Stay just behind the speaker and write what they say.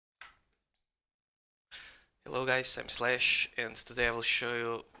Hello guys, I'm Slash and today I will show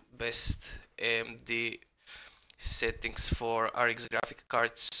you best AMD settings for Rx graphic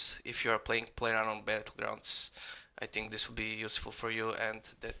cards if you are playing Playerunknown Battlegrounds. I think this will be useful for you and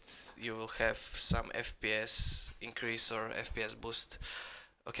that you will have some FPS increase or FPS boost.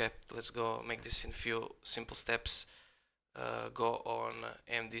 Okay, let's go make this in few simple steps. Go on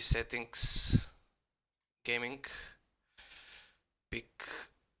AMD settings, gaming, pick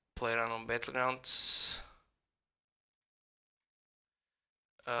Playerunknown Battlegrounds.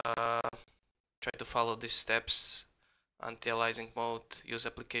 Try to follow these steps: anti-aliasing mode, use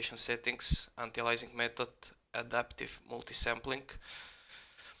application settings, anti-aliasing method, adaptive multi-sampling.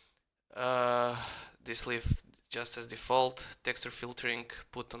 This leave just as default, texture filtering,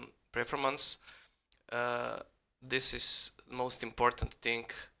 put on performance. This is the most important thing.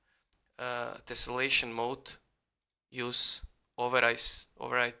 Testillation mode, use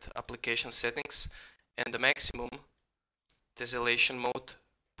override application settings, and the maximum desolation mode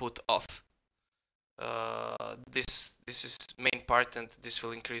put off. This is main part and this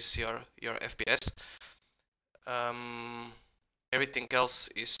will increase your FPS. Everything else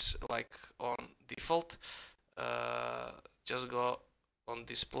is like on default. Just go on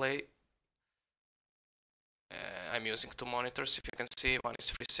display. I'm using two monitors, if you can see. One is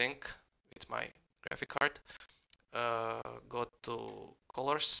FreeSync with my graphic card. Go to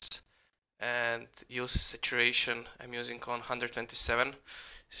colors and use saturation. I'm using on 127,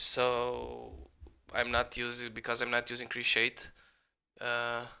 so I'm not using reshade.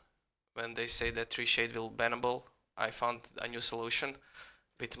 When they say that reshade will bannable, I found a new solution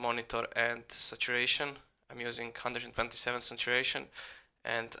with monitor and saturation. I'm using 127 saturation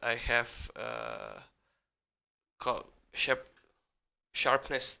and I have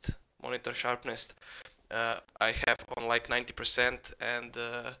sharpness, monitor sharpness. I have on like 90% and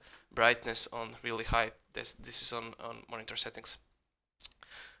brightness on really high. This is on monitor settings.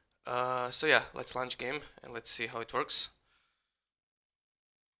 So yeah, let's launch game and let's see how it works.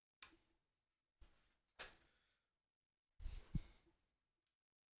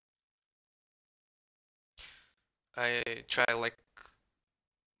 I try like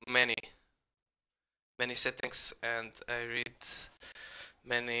many settings and I read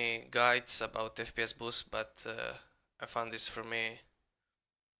many guides about FPS boost, but I found this for me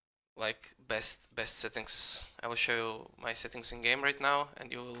like best settings. I will show you my settings in game right now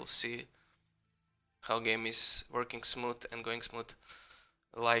and you will see how game is working smooth and going smooth,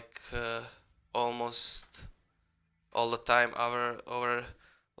 like almost all the time over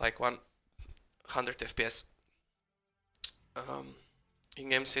like 100 FPS. In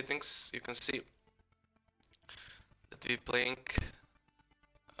game settings you can see that we're playing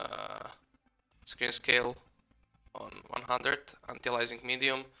screen scale on 100, anti-aliasing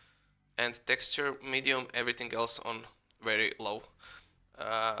medium, and texture medium, everything else on very low.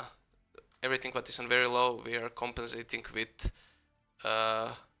 Everything what is on very low we are compensating with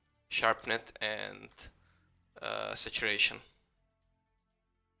sharpness and saturation.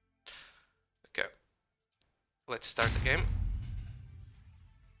 Okay, let's start the game.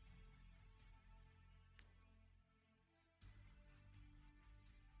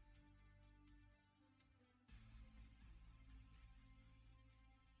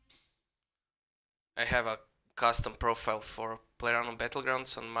 I have a custom profile for Playerunknown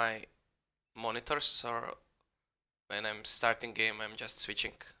Battlegrounds on my monitors, so when I'm starting game I'm just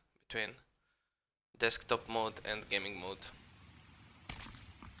switching between desktop mode and gaming mode.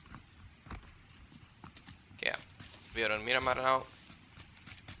 Yeah, we are on Miramar now.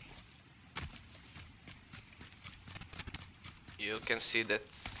 You can see that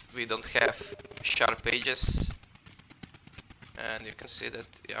we don't have sharp edges, and you can see that,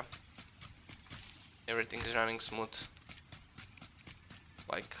 yeah, everything is running smooth.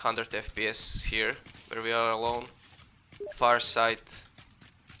 Like 100 FPS here, where we are alone. Far side,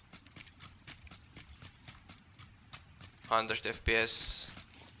 100 FPS.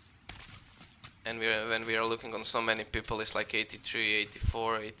 And when we are looking on so many people, it's like 83,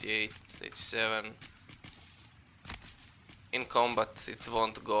 84, 88, 87. In combat, it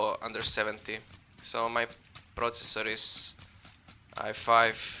won't go under 70. So my processor is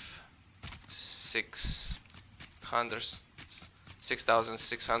i5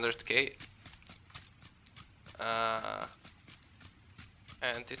 6600K,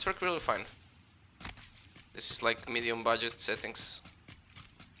 and it worked really fine. This is like medium budget settings,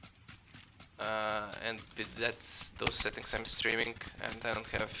 and with those settings I'm streaming and I don't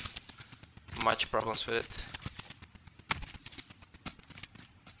have much problems with it.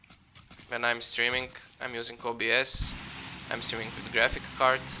 When I'm streaming, I'm using OBS, I'm streaming with graphic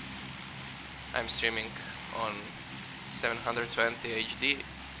card, I'm streaming on 720 HD.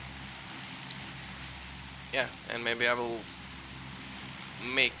 Yeah, and maybe I will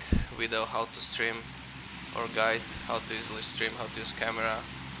make video how to stream or guide how to easily stream, how to use camera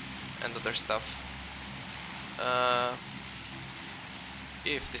and other stuff.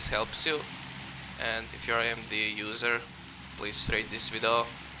 If this helps you, and if you're an AMD user, please rate this video,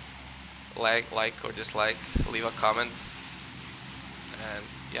 like or dislike, leave a comment, and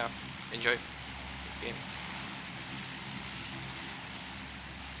yeah, enjoy the game.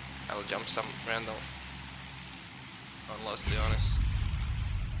 I'll jump some random on Lost, to be honest.